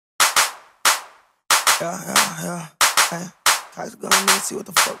Yeah. Hey, guys gonna need to see what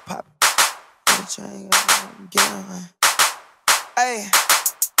the fuck pop. Get a chain, get on, man. Hey,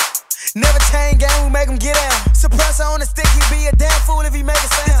 never chain gang, we make him get out. Suppressor on the stick, he be a damn fool if he make it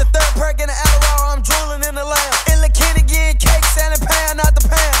sound. It's the third perk in the Adderall, I'm drooling in the lamb. In the Kenny getting cake, selling pound, not the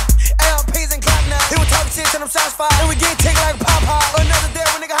pound. ALPs and clock now. He was talking shit to them shots fired. And we get tick like a pop hop. Another day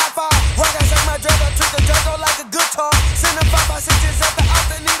when nigga high five. Rock out, shake my dress, I treat the Draco like a guitar. Send them 5 by 6s at the out,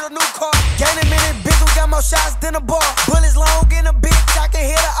 they need a new car. Gain a minute, bitch, we got more shots than a bar. Bullets long in a bitch, I can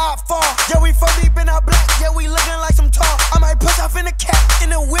hit a op fall. Yeah, we fuck deep in our black, yeah, we looking like some tar. I might push off in the cat, in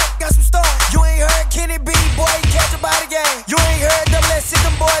the whip, got some stars. You ain't heard Kenny B, boy, he catch a body game. You ain't heard double S,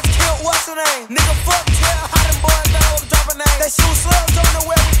 them boys killed, what's the name? Nigga, fuck, tell how them boys know I'm dropping names. They shoot slugs on the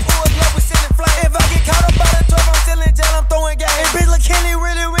way we pull, love, we sending flames. If I get caught up by the 12, I'm still in jail, I'm throwing game. And bitch, look, Kenny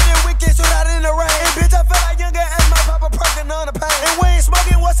really wicked, shoot out in the rain. And bitch, I feel like younger as my papa perking on the pain. And we ain't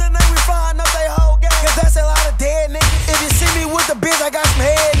smoking, what's the name? We flying up they whole gang. Cause that's a lot of dead niggas. If you see me with the bitch, I got some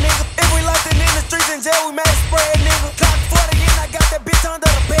head, nigga. If we locked in the streets in jail, we made spread, nigga. Clock 40 and I got that bitch under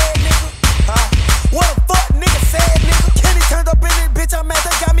the bed, nigga. What the fuck, nigga said, nigga. Kenny turned up in this bitch, I'm mad,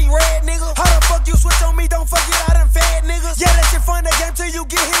 they got me red, nigga. How the fuck you switch on me, don't fuck it, I done fed, niggas. Yeah, that shit fun, that game till you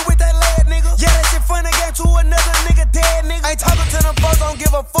get hit with that lead, nigga. Yeah, that shit fun, that game to another nigga dead, nigga. Ain't talking to them folks, don't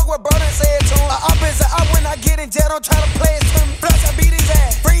give a fuck what bro done said to him. A op is a op when I get in jail, don't try to play it to me. Flash, I beat his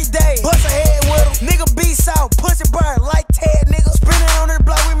ass, free day, bust a head with him. Nigga be south, pussy burn like Ted, nigga. Spinning on this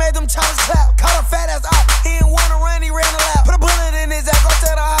block, we made them choppers clap. Caught a fat ass op, he ain't wanna run, he ran a lap. Put a bullet in his ass, go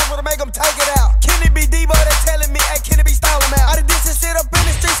to the hospital, make him take it out. Kenny be Debo, they telling me, hey, Kenny be style him out. I done did this shit up in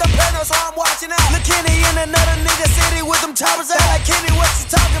the streets, I'm playing, so I'm watching out. Look, Kenny in another nigga city with them choppers out. Like, Kenny, what you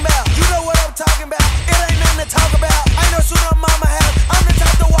talking about? You know what I'm talking about. It ain't nothing to talk about. Ain't no shooter on mama house. I'm the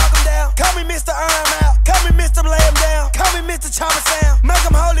type to walk him down. Call me Mr. Earn out. Call me Mr. Lay him down. Call me Mr. Chopper Sound. Make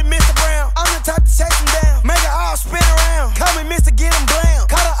him holy Mr. Brown. I'm the type to chase him down. Make it all spin around. Call me Mr. Get him blam.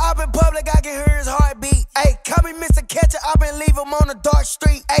 Call the op in public, I can hear his heartbeat. Ayy, call me Mr. Catch it up and leave him on the dark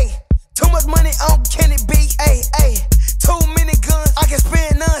street. Ayy, too much money on Kenny B. Ayy, too many guns, I can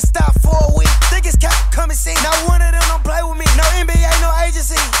spend non-stop for a week. Think it's cap, come and see. Not one of them don't play with me. No NBA, no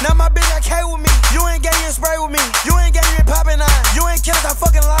agency. Now my bitch got K with me. You ain't gang, you spray with me. You ain't gang, you poppin' nine. You ain't killers, I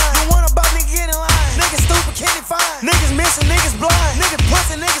fucking lying. You wanna buy, nigga, get in line. Niggas stupid, Kenny fine. Niggas missing, niggas blind. Niggas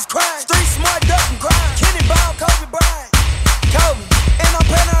pussy, niggas crying. Street smart, duck and grind. Kenny Ball, Kobe Bryant. Kobe. And I'm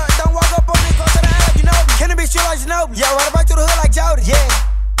playing her, don't walk up on me, go to the alley, you know me. Kenny be shit like Ginobili. Yeah, right back to the hood like Jody.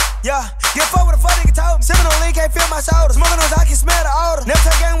 Yeah, get fuck with a fuck nigga told me. Sippin' on lean, can't feel my shoulders. Smoking those, I can smell the odor. Never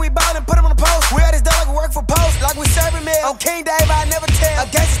take game, we ballin', put him on the post. We had this done like we work for post, like we serving meal. On King Dave, I never tell. A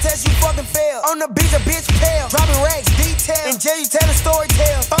gangster test, you fucking fail. On the beach, a bitch pale. Dropping racks, detail. In jail, you tellin' story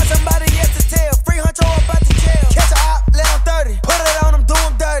tale. Find somebody else to tell. Free huncho up out the jail. Catch a op, let him 30. Put it on him, do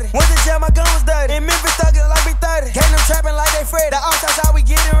him dirty. Went to jail, my gun was dirty. In Memphis, thuggin' like me 30. Gang them trappin' like they Freddy. The outside how we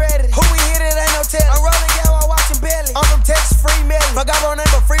getting ready. Who we hit, it ain't no tell. I'm rolling gal while watching belly. I'm from Texas, free Melly. Fuck, I bro name,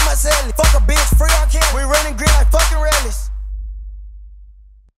 but free my celly. Fuck a bitch, free our cat. We running green like